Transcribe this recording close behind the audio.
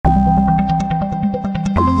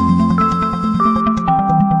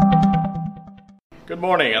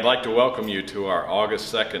morning. I'd like to welcome you to our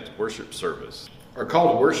August 2nd worship service. Our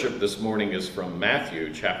call to worship this morning is from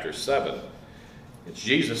Matthew chapter 7. It's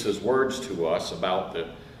Jesus' words to us about the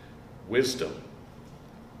wisdom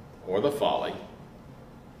or the folly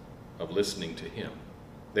of listening to him.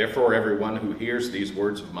 Therefore, everyone who hears these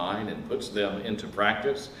words of mine and puts them into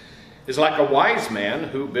practice is like a wise man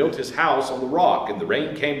who built his house on the rock, and the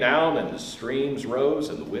rain came down, and the streams rose,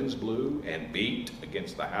 and the winds blew and beat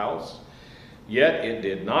against the house. Yet it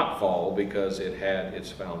did not fall, because it had its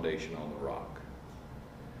foundation on the rock.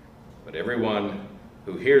 But everyone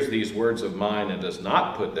who hears these words of mine and does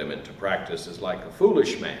not put them into practice is like a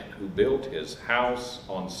foolish man who built his house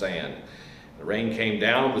on sand. The rain came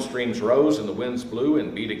down, the streams rose, and the winds blew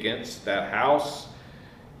and beat against that house,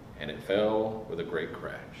 and it fell with a great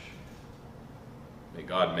crash. May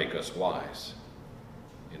God make us wise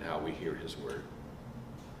in how we hear his word.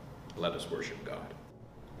 Let us worship God.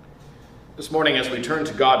 This morning, as we turn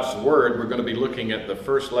to God's word, we're going to be looking at the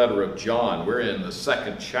first letter of John. We're in the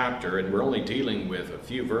second chapter, and we're only dealing with a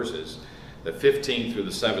few verses, the 15th through the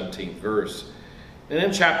 17th verse. And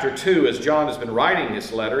in chapter 2, as John has been writing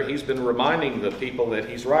this letter, he's been reminding the people that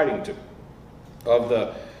he's writing to of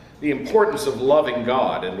the importance of loving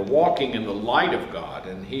God and walking in the light of God.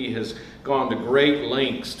 And he has gone to great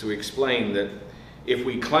lengths to explain that if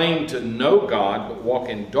we claim to know God but walk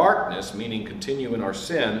in darkness, meaning continue in our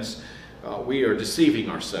sins, we are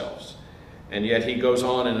deceiving ourselves. And yet he goes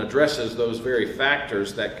on and addresses those very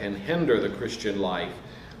factors that can hinder the Christian life.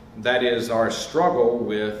 That is our struggle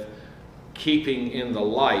with keeping in the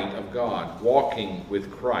light of God, walking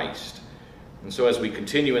with Christ. And so as we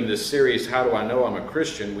continue in this series, How Do I Know I'm a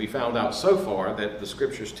Christian?, we found out so far that the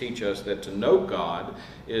scriptures teach us that to know God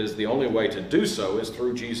is the only way to do so is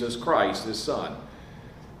through Jesus Christ, his Son.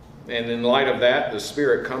 And in light of that, the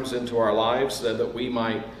Spirit comes into our lives so that we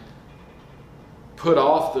might put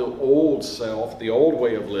off the old self, the old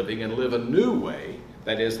way of living, and live a new way.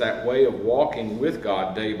 That is, that way of walking with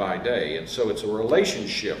God day by day. And so it's a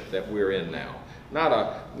relationship that we're in now. Not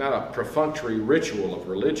a perfunctory ritual of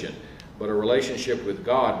religion, but a relationship with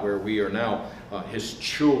God where we are now his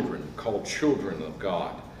children, called children of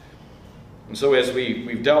God. And so as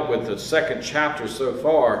we've dealt with the second chapter so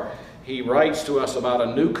far, he writes to us about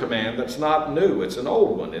a new command that's not new. It's an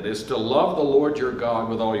old one. It is to love the Lord your God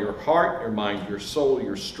with all your heart, your mind, your soul,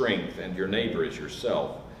 your strength, and your neighbor as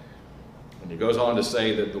yourself. And he goes on to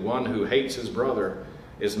say that the one who hates his brother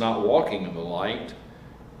is not walking in the light,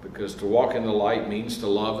 because to walk in the light means to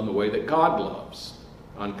love in the way that God loves,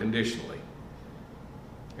 unconditionally.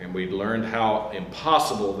 And we learned how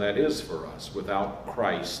impossible that is for us without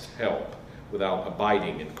Christ's help, without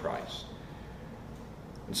abiding in Christ.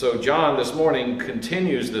 And so John this morning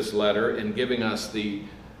continues this letter in giving us the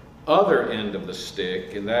other end of the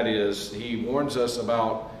stick, and that is he warns us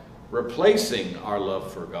about replacing our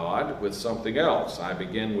love for God with something else. I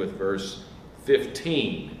begin with verse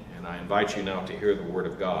 15, and I invite you now to hear the word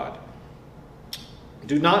of God.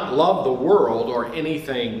 Do not love the world or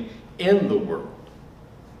anything in the world.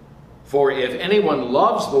 For if anyone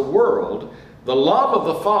loves the world, the love of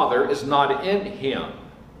the Father is not in him.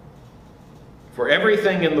 For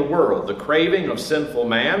everything in the world, the craving of sinful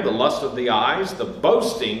man, the lust of the eyes, the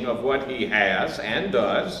boasting of what he has and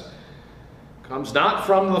does, comes not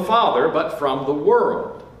from the Father, but from the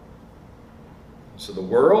world. So the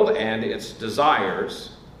world and its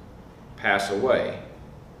desires pass away.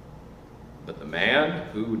 But the man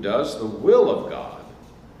who does the will of God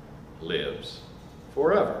lives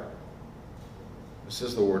forever. This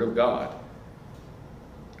is the word of God.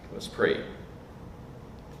 Let's pray.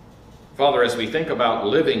 Father, as we think about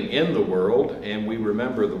living in the world, and we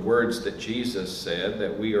remember the words that Jesus said,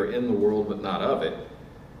 that we are in the world but not of it,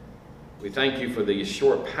 we thank you for these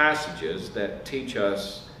short passages that teach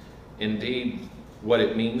us indeed what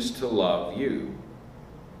it means to love you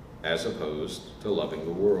as opposed to loving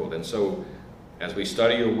the world. And so as we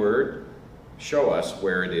study your word, show us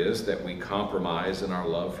where it is that we compromise in our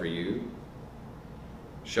love for you.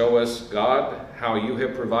 Show us, God, how you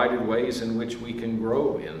have provided ways in which we can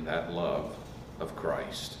grow in that love of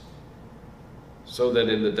Christ, so that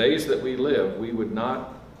in the days that we live, we would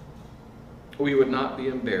not be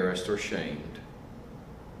embarrassed or shamed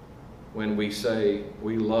when we say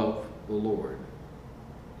we love the Lord,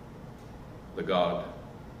 the God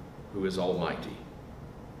who is almighty.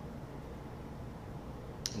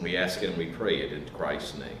 We ask it and we pray it in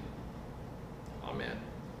Christ's name. Amen.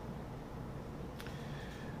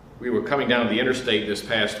 We were coming down the interstate this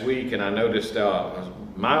past week, and I noticed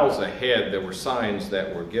miles ahead there were signs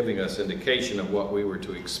that were giving us indication of what we were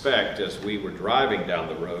to expect as we were driving down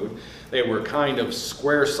the road. They were kind of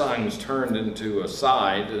square signs turned into a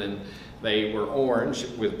side, and they were orange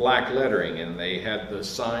with black lettering, and they had the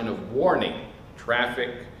sign of warning,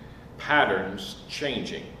 traffic patterns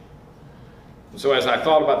changing. So as I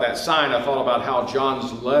thought about that sign, I thought about how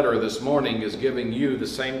John's letter this morning is giving you the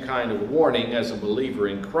same kind of warning as a believer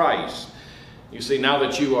in Christ. You see, now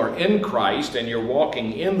that you are in Christ and you're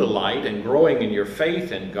walking in the light and growing in your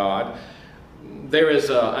faith in God, there is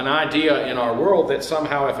an idea in our world that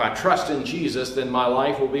somehow if I trust in Jesus, then my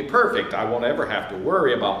life will be perfect. I won't ever have to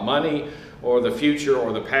worry about money or the future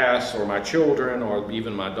or the past or my children or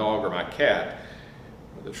even my dog or my cat.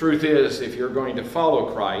 The truth is, if you're going to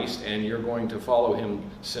follow Christ and you're going to follow him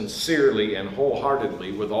sincerely and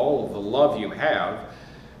wholeheartedly with all of the love you have,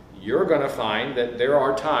 you're going to find that there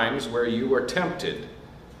are times where you are tempted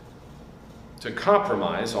to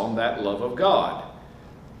compromise on that love of God.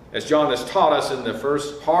 As John has taught us in the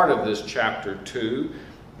first part of this chapter 2,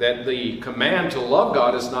 that the command to love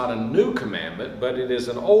God is not a new commandment, but it is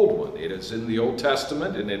an old one. It is in the Old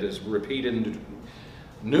Testament, and it is repeated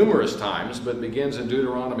numerous times, but begins in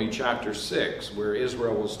Deuteronomy chapter 6, where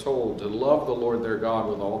Israel was told to love the Lord their God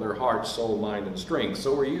with all their heart, soul, mind, and strength.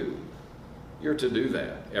 So are you. You're to do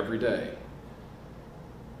that every day.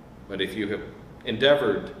 But if you have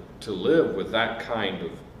endeavored to live with that kind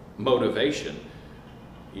of motivation,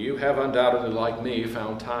 you have undoubtedly, like me,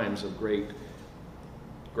 found times of great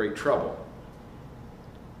trouble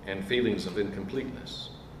and feelings of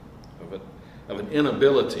incompleteness, of an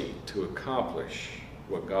inability to accomplish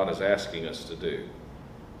what God is asking us to do.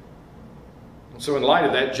 And so in light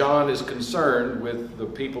of that, John is concerned with the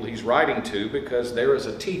people he's writing to, because there is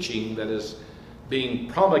a teaching that is being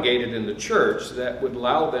promulgated in the church that would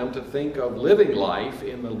allow them to think of living life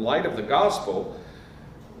in the light of the gospel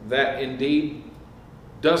that indeed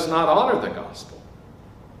does not honor the gospel.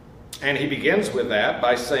 And he begins with that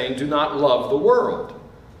by saying, do not love the world.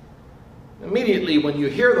 Immediately when you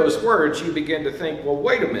hear those words, you begin to think, well,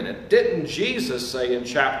 wait a minute. Didn't Jesus say in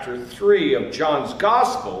chapter 3 of John's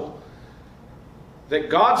Gospel that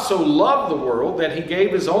God so loved the world that he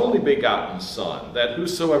gave his only begotten Son, that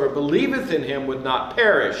whosoever believeth in him would not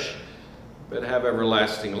perish, but have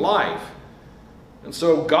everlasting life? And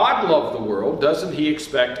so God loved the world. Doesn't he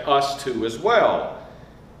expect us to as well?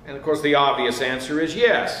 And of course the obvious answer is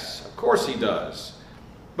yes. Of course he does.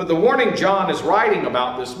 But the warning John is writing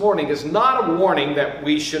about this morning is not a warning that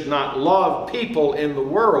we should not love people in the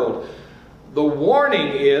world. The warning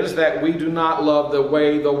is that we do not love the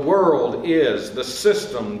way the world is, the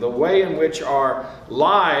system, the way in which our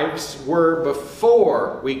lives were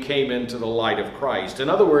before we came into the light of Christ. In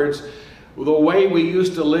other words, the way we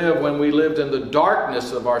used to live when we lived in the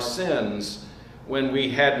darkness of our sins, when we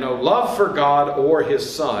had no love for God or his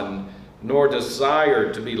Son, nor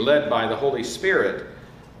desired to be led by the Holy Spirit.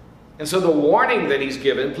 And so the warning that he's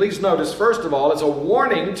given, please notice, first of all, is a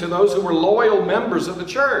warning to those who were loyal members of the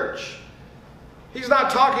church. He's not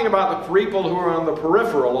talking about the people who are on the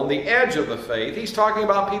peripheral, on the edge of the faith. He's talking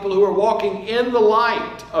about people who are walking in the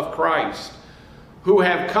light of Christ, who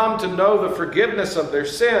have come to know the forgiveness of their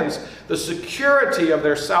sins, the security of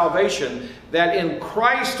their salvation, that in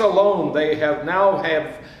Christ alone they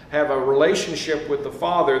have a relationship with the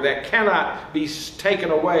Father that cannot be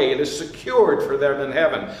taken away. It is secured for them in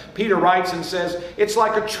heaven. Peter writes and says, it's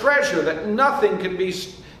like a treasure that nothing can be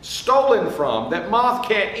stolen from, that moth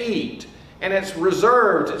can't eat, and it's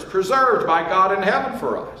preserved by God in heaven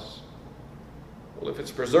for us. Well, if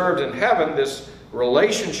it's preserved in heaven, this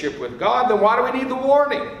relationship with God, then why do we need the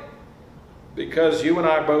warning? Because you and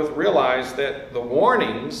I both realize that the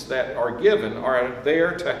warnings that are given are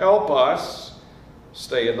there to help us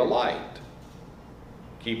stay in the light,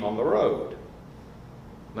 keep on the road,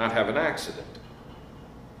 not have an accident.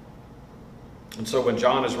 And so when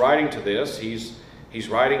John is writing to this, he's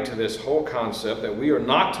writing to this whole concept that we are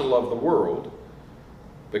not to love the world,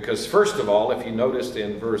 because first of all, if you noticed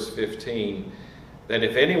in verse 15, that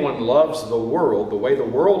if anyone loves the world, the way the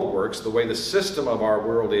world works, the way the system of our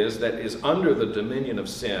world is, that is under the dominion of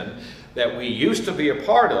sin, that we used to be a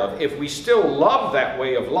part of, if we still love that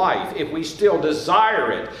way of life, if we still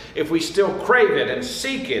desire it, if we still crave it and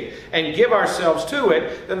seek it and give ourselves to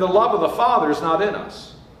it, then the love of the Father is not in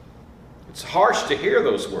us. It's harsh to hear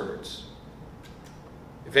those words.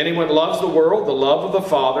 If anyone loves the world, the love of the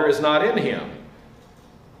Father is not in him.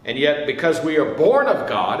 And yet, because we are born of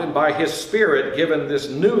God and by his Spirit given this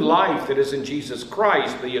new life that is in Jesus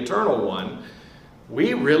Christ, the eternal one,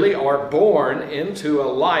 we really are born into a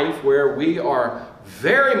life where we are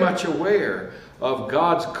very much aware of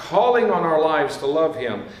God's calling on our lives to love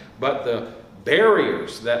Him, but the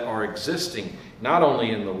barriers that are existing not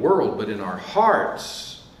only in the world but in our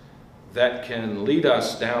hearts that can lead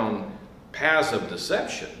us down paths of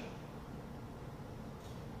deception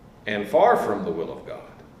and far from the will of God.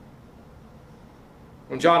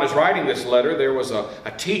 When John is writing this letter, there was a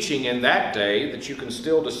teaching in that day that you can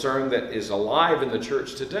still discern that is alive in the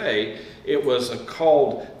church today. It was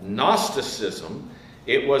called Gnosticism.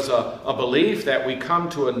 It was a belief that we come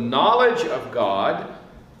to a knowledge of God,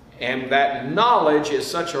 and that knowledge is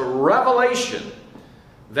such a revelation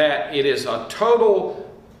that it is a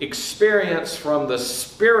total experience from the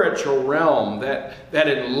spiritual realm that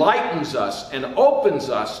enlightens us and opens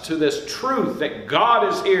us to this truth that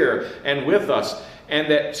God is here and with us, and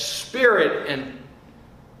that Spirit and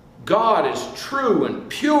God is true and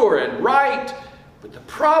pure and right. But the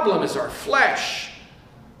problem is our flesh,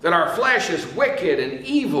 that our flesh is wicked and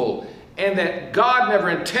evil, and that God never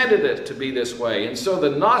intended it to be this way. And so the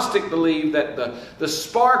Gnostic believed that the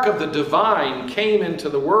spark of the divine came into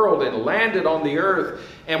the world and landed on the earth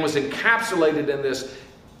and was encapsulated in this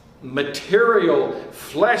material,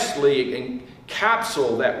 fleshly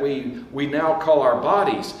capsule that we now call our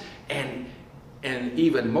bodies. And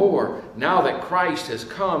even more, now that Christ has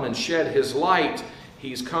come and shed His light,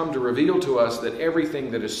 He's come to reveal to us that everything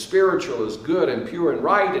that is spiritual is good and pure and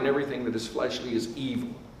right, and everything that is fleshly is evil.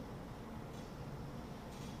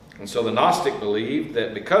 And so the Gnostic believed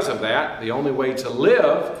that because of that, the only way to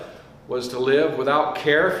live was to live without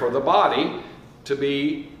care for the body, to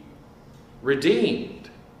be redeemed,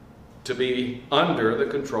 to be under the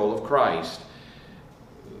control of Christ.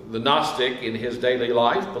 The Gnostic in his daily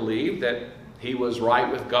life believed that he was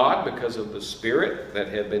right with God because of the Spirit that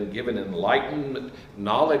had been given enlightenment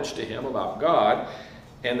knowledge to him about God,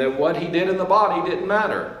 and that what he did in the body didn't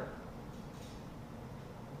matter.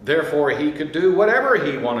 Therefore, he could do whatever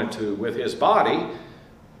he wanted to with his body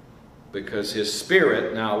because his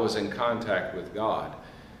spirit now was in contact with God.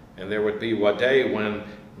 And there would be one day when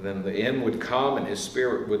then the end would come and his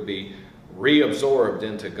spirit would be reabsorbed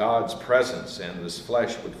into God's presence, and this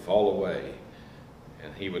flesh would fall away.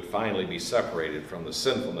 And he would finally be separated from the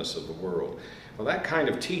sinfulness of the world. Well, that kind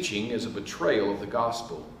of teaching is a betrayal of the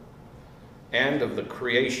gospel and of the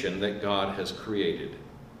creation that God has created.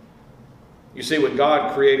 You see, when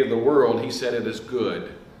God created the world, He said it is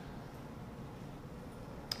good.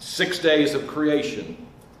 6 days of creation,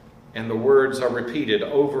 and the words are repeated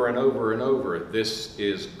over and over and over. This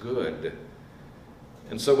is good.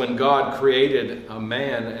 And so when God created a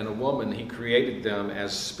man and a woman, He created them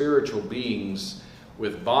as spiritual beings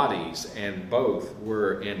with bodies, and both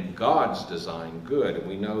were in God's design good. And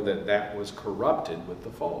we know that that was corrupted with the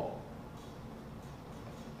fall.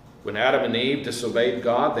 When Adam and Eve disobeyed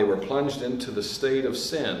God, they were plunged into the state of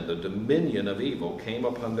sin. The dominion of evil came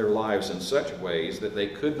upon their lives in such ways that they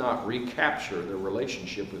could not recapture their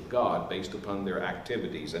relationship with God based upon their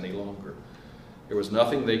activities any longer. There was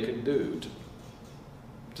nothing they could do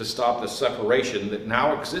to stop the separation that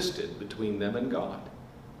now existed between them and God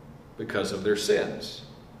because of their sins.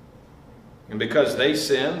 And because they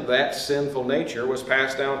sinned, that sinful nature was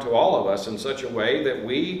passed down to all of us in such a way that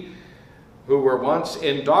we who were once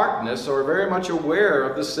in darkness are very much aware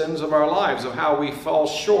of the sins of our lives, of how we fall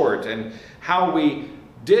short and how we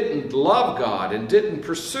didn't love God and didn't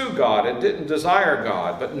pursue God and didn't desire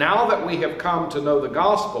God. But now that we have come to know the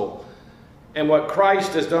gospel and what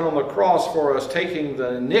Christ has done on the cross for us, taking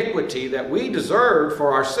the iniquity that we deserved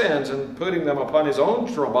for our sins and putting them upon His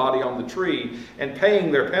own body on the tree and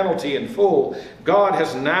paying their penalty in full, God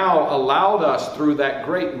has now allowed us through that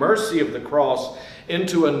great mercy of the cross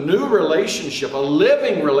into a new relationship, a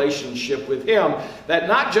living relationship with Him that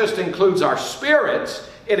not just includes our spirits,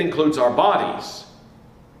 it includes our bodies.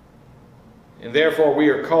 And therefore we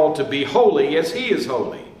are called to be holy as He is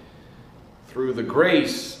holy through the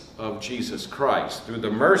grace of Jesus Christ, through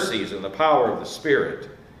the mercies and the power of the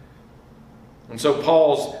Spirit. And so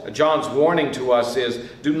John's warning to us is,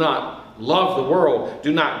 do not love the world.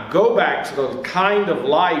 Do not go back to the kind of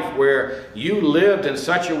life where you lived in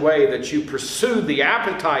such a way that you pursued the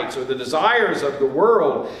appetites or the desires of the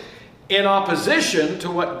world in opposition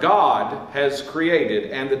to what God has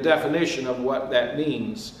created and the definition of what that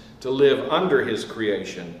means to live under His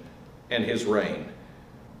creation and His reign.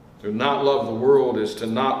 To not love the world is to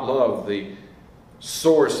not love the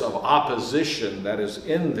source of opposition that is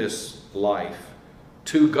in this life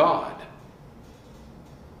to God.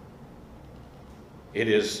 It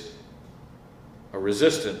is a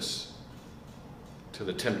resistance to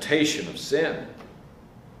the temptation of sin.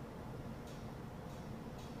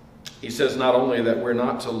 He says not only that we're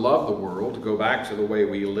not to love the world, to go back to the way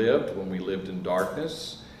we lived when we lived in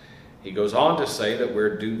darkness, he goes on to say that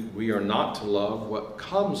we are not to love what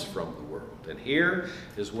comes from the world. And here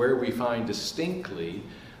is where we find distinctly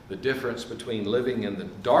the difference between living in the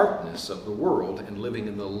darkness of the world and living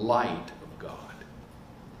in the light of God.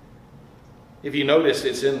 If you notice,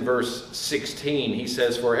 it's in verse 16. He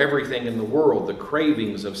says, for everything in the world, the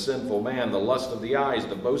cravings of sinful man, the lust of the eyes,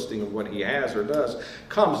 the boasting of what he has or does,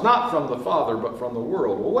 comes not from the Father, but from the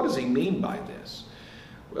world. Well, what does he mean by this?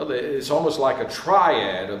 Well, it's almost like a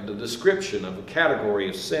triad of the description of a category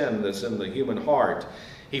of sin that's in the human heart.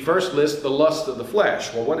 He first lists the lust of the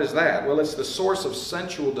flesh. Well, what is that? Well, it's the source of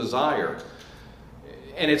sensual desire.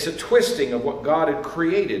 And it's a twisting of what God had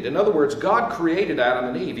created. In other words, God created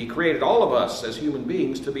Adam and Eve. He created all of us as human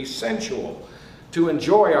beings to be sensual, to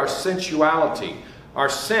enjoy our sensuality, our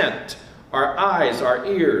scent, our eyes, our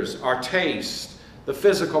ears, our taste, the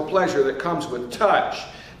physical pleasure that comes with touch.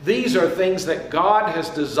 These are things that God has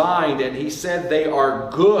designed, and he said they are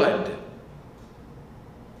good.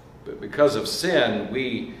 But because of sin,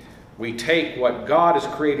 we take what God has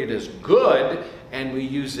created as good and we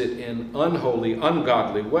use it in unholy,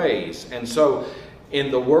 ungodly ways. And so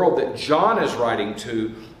in the world that John is writing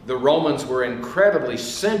to, the Romans were incredibly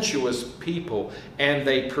sensuous people, and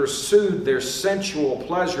they pursued their sensual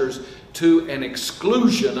pleasures to an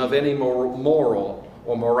exclusion of any moral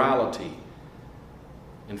or morality.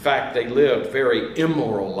 In fact, they lived very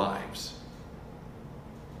immoral lives.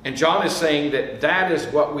 And John is saying that that is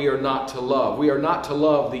what we are not to love. We are not to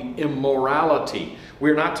love the immorality. We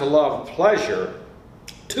are not to love pleasure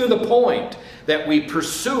to the point that we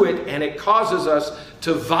pursue it and it causes us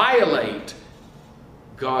to violate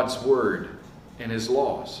God's word and his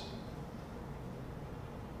laws.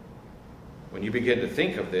 When you begin to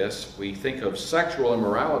think of this, we think of sexual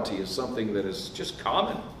immorality as something that is just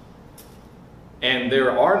common. And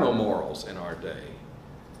there are no morals in our day.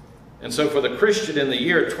 And so for the Christian in the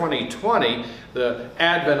year 2020, the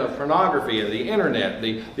advent of pornography and the internet,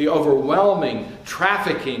 the overwhelming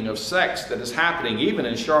trafficking of sex that is happening even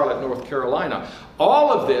in Charlotte, North Carolina,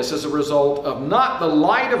 all of this is a result of not the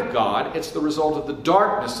light of God, it's the result of the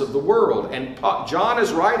darkness of the world. And John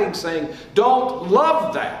is writing saying, don't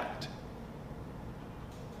love that,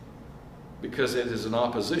 because it is in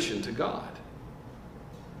opposition to God.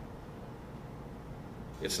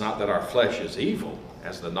 It's not that our flesh is evil,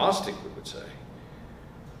 as the Gnostic would say,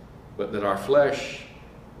 but that our flesh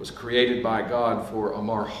was created by God for a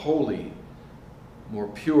more holy, more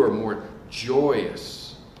pure, more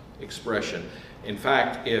joyous expression. In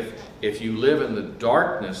fact, if you live in the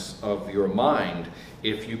darkness of your mind,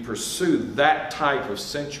 if you pursue that type of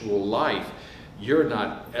sensual life, you're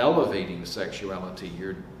not elevating sexuality,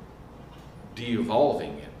 you're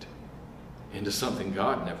de-evolving it into something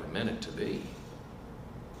God never meant it to be.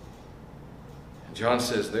 John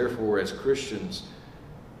says, therefore, as Christians,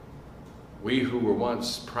 we who were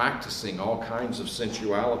once practicing all kinds of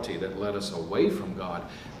sensuality that led us away from God,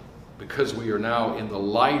 because we are now in the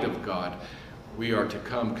light of God, we are to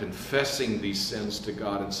come confessing these sins to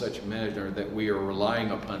God in such measure that we are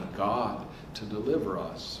relying upon God to deliver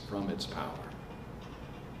us from its power.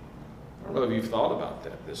 I don't know if you've thought about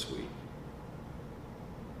that this week.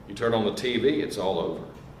 You turn on the TV, it's all over.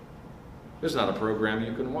 There's not a program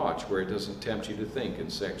you can watch where it doesn't tempt you to think in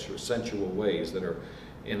sensual ways that are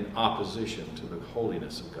in opposition to the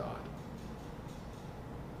holiness of God.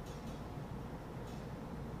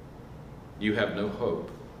 You have no hope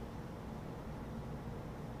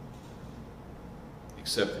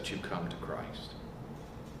except that you come to Christ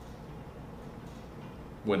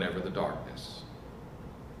whenever the darkness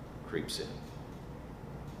creeps in.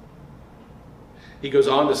 He goes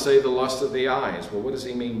on to say the lust of the eyes. Well, what does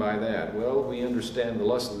he mean by that? Well, we understand the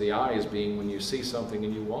lust of the eyes being when you see something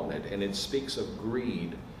and you want it. And it speaks of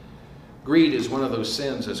greed. Greed is one of those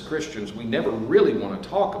sins as Christians we never really want to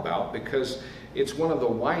talk about, because it's one of the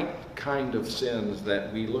white kind of sins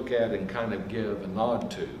that we look at and kind of give a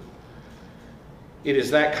nod to. It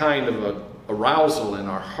is that kind of a arousal in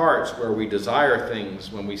our hearts where we desire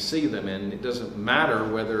things when we see them, and it doesn't matter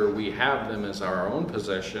whether we have them as our own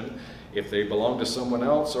possession, if they belong to someone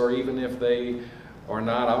else, or even if they are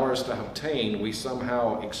not ours to obtain. We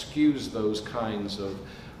somehow excuse those kinds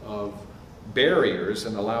of barriers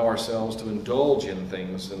and allow ourselves to indulge in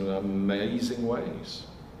things in amazing ways.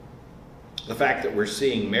 The fact that we're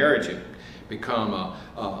seeing marriage become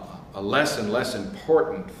a less and less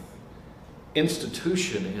important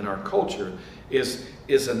institution in our culture is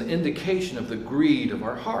an indication of the greed of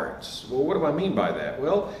our hearts. Well, what do I mean by that?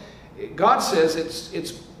 Well, God says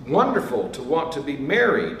it's wonderful to want to be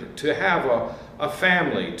married, to have a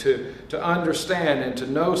family, to understand and to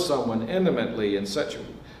know someone intimately in such a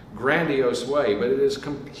grandiose way, but it is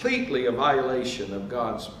completely a violation of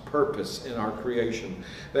God's purpose in our creation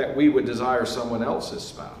that we would desire someone else's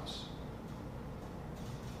spouse.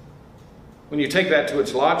 When you take that to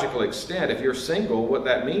its logical extent, if you're single, what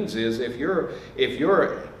that means is if you're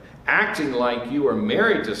acting like you are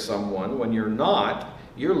married to someone when you're not,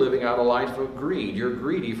 you're living out a life of greed. You're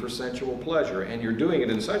greedy for sensual pleasure, and you're doing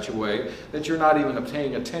it in such a way that you're not even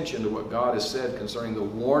paying attention to what God has said concerning the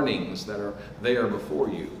warnings that are there before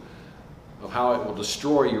you of how it will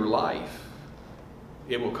destroy your life.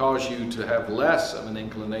 It will cause you to have less of an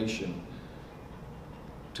inclination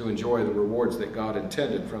to enjoy the rewards that God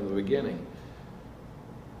intended from the beginning.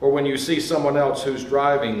 Or when you see someone else who's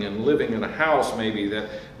driving and living in a house maybe that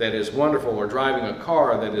is wonderful, or driving a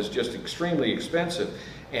car that is just extremely expensive,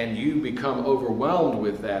 and you become overwhelmed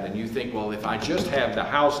with that, and you think, well, if I just have the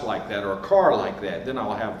house like that or a car like that, then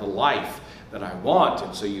I'll have the life that I want.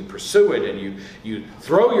 And so you pursue it and you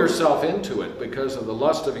throw yourself into it because of the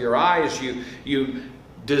lust of your eyes. You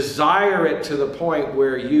desire it to the point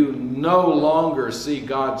where you no longer see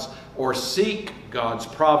God's or seek God's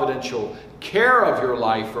providential care of your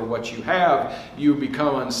life for what you have. You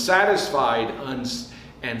become unsatisfied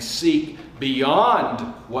and seek beyond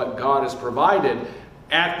what God has provided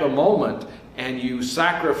at the moment, and you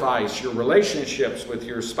sacrifice your relationships with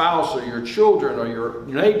your spouse or your children or your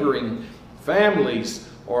neighboring families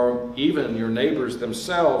or even your neighbors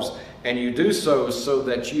themselves, and you do so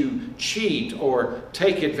that you cheat or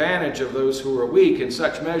take advantage of those who are weak in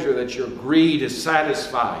such measure that your greed is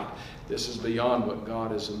satisfied. This is beyond what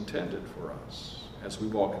God has intended for us as we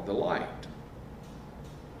walk in the light.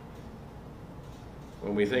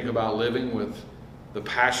 When we think about living with the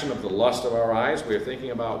passion of the lust of our eyes, we are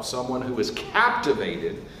thinking about someone who is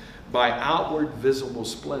captivated by outward visible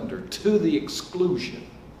splendor to the exclusion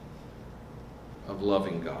of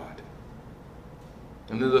loving God.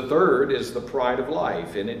 And then the third is the pride of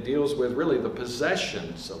life, and it deals with really the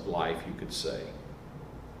possessions of life, you could say.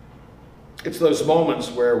 It's those moments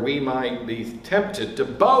where we might be tempted to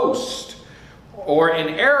boast or in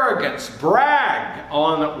arrogance brag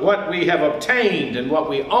on what we have obtained and what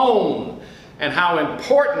we own and how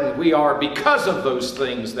important we are because of those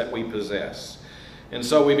things that we possess. And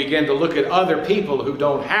so we begin to look at other people who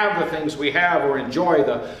don't have the things we have or enjoy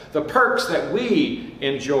the perks that we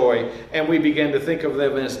enjoy, and we begin to think of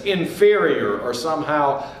them as inferior or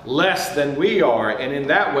somehow less than we are. And in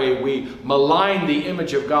that way we malign the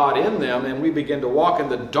image of God in them, and we begin to walk in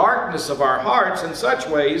the darkness of our hearts in such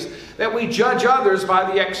ways that we judge others by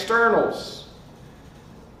the externals.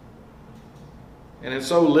 And in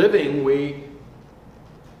so living, we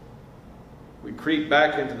creep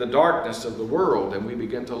back into the darkness of the world, and we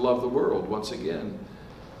begin to love the world once again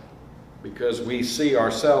because we see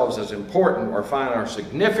ourselves as important or find our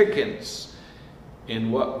significance in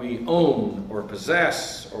what we own or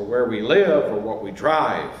possess or where we live or what we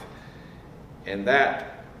drive. And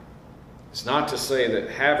that is not to say that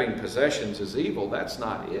having possessions is evil. That's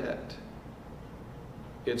not it.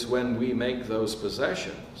 It's when we make those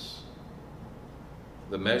possessions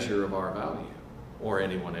the measure of our value or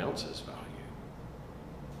anyone else's value.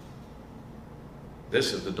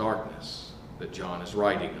 This is the darkness that John is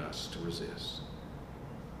writing us to resist.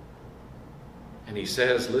 And he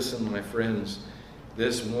says, listen, my friends,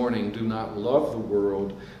 this morning, do not love the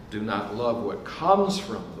world. Do not love what comes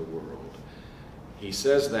from the world. He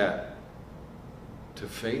says that to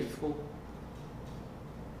faithful,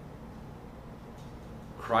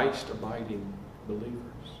 Christ-abiding believers.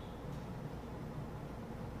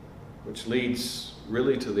 Which leads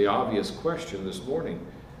really to the obvious question this morning.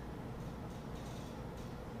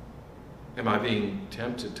 Am I being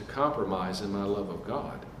tempted to compromise in my love of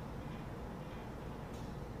God?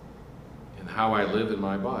 In how I live in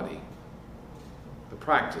my body? The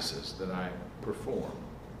practices that I perform?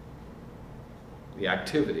 The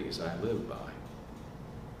activities I live by?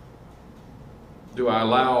 Do I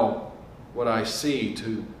allow what I see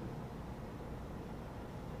to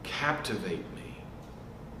captivate me?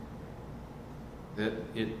 That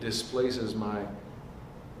it displaces my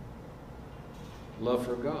love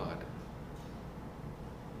for God?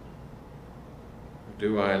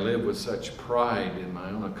 Do I live with such pride in my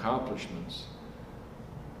own accomplishments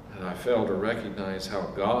that I fail to recognize how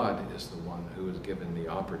God is the one who has given the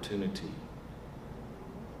opportunity,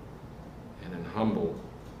 and in humble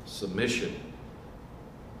submission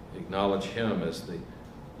acknowledge Him as the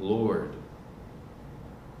Lord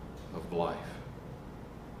of life?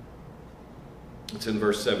 It's in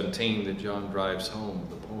verse 17 that John drives home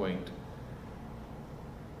the point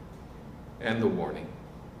and the warning.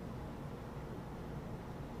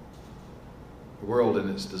 The world and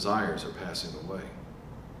its desires are passing away.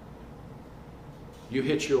 You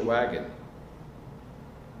hitch your wagon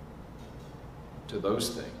to those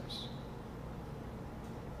things,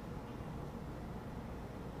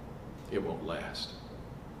 it won't last.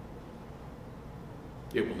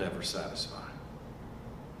 It will never satisfy.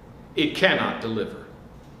 It cannot deliver.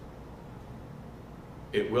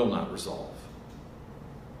 It will not resolve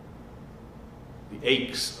the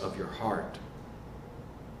aches of your heart,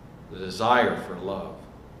 the desire for love,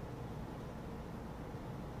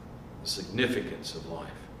 the significance of life.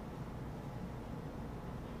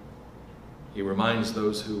 He reminds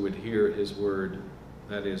those who would hear his word,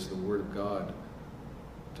 that is the word of God,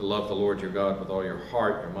 to love the Lord your God with all your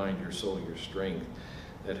heart, your mind, your soul, your strength,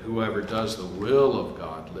 that whoever does the will of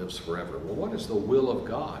God lives forever. Well, what is the will of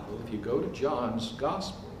God? Well, if you go to John's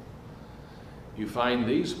gospel, you find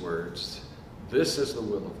these words, this is the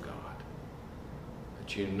will of God,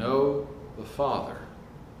 that you know the Father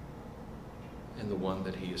and the one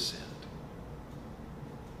that he has sent.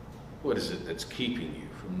 What is it that's keeping you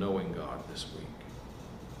from knowing God this week?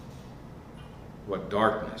 What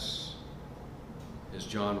darkness is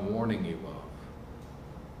John warning you of?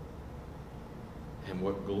 And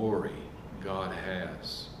what glory God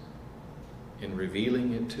has in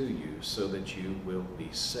revealing it to you so that you will be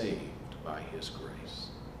saved by his grace.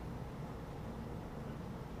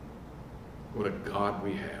 What a God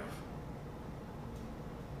we have,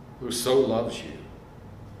 who so loves you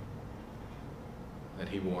that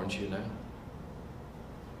he warns you now.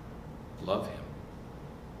 Love him.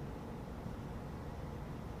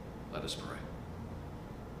 Let us pray.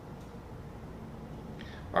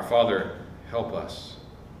 Our Father, help us.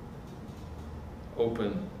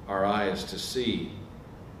 Open our eyes to see,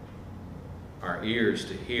 our ears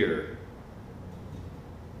to hear,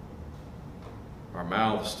 our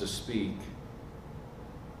mouths to speak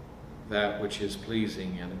that which is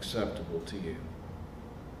pleasing and acceptable to you.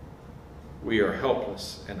 We are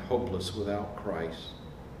helpless and hopeless without Christ.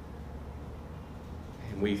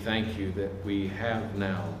 And we thank you that we have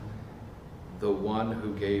now the one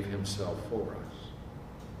who gave himself for us.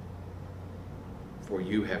 For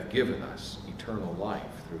you have given us eternal life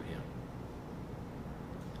through him.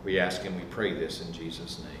 We ask and we pray this in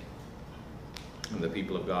Jesus' name. And the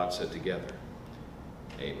people of God said together,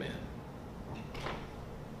 amen.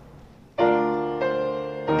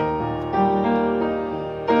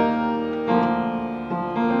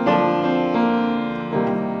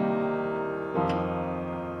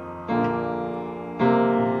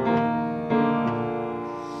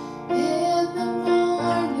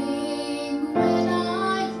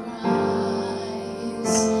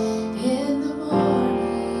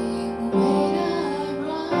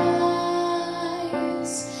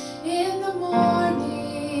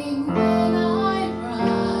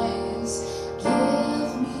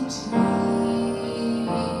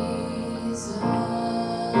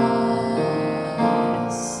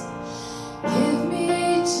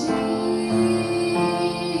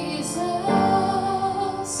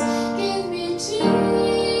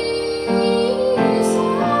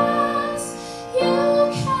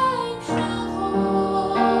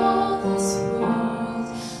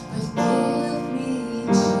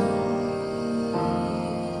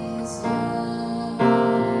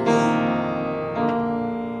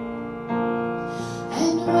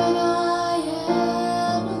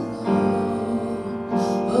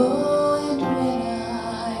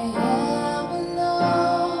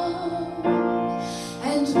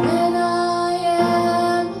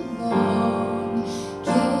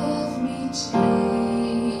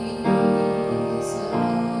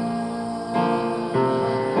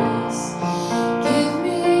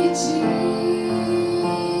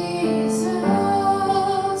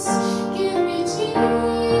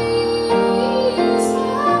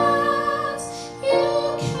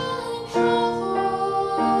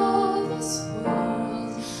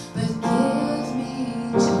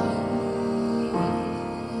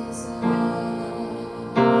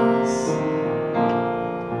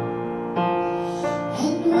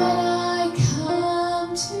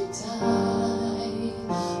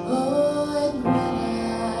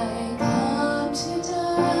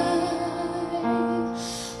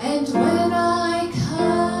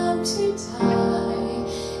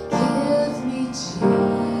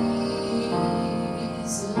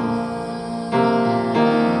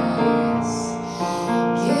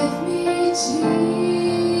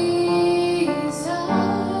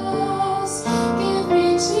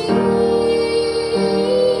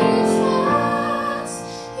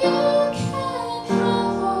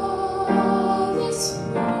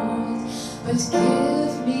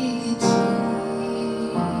 give me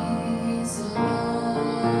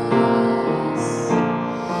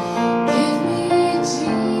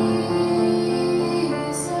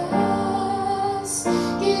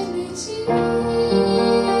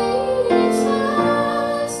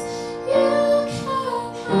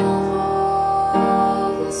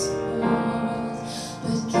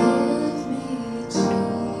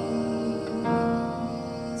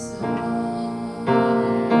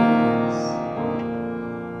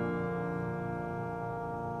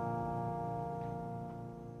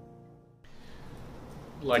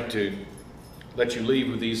I'd like to let you leave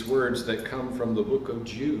with these words that come from the book of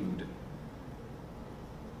Jude.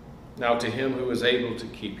 Now to him who is able to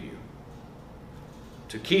keep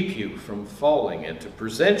you from falling, and to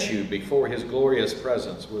present you before his glorious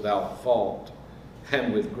presence without fault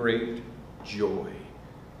and with great joy.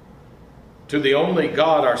 To the only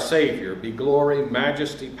God our Savior be glory,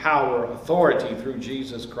 majesty, power, authority through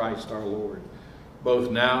Jesus Christ our Lord,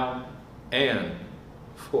 both now and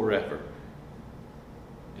forever.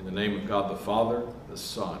 In the name of God the Father, the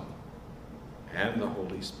Son, and the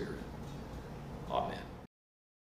Holy Spirit. Amen.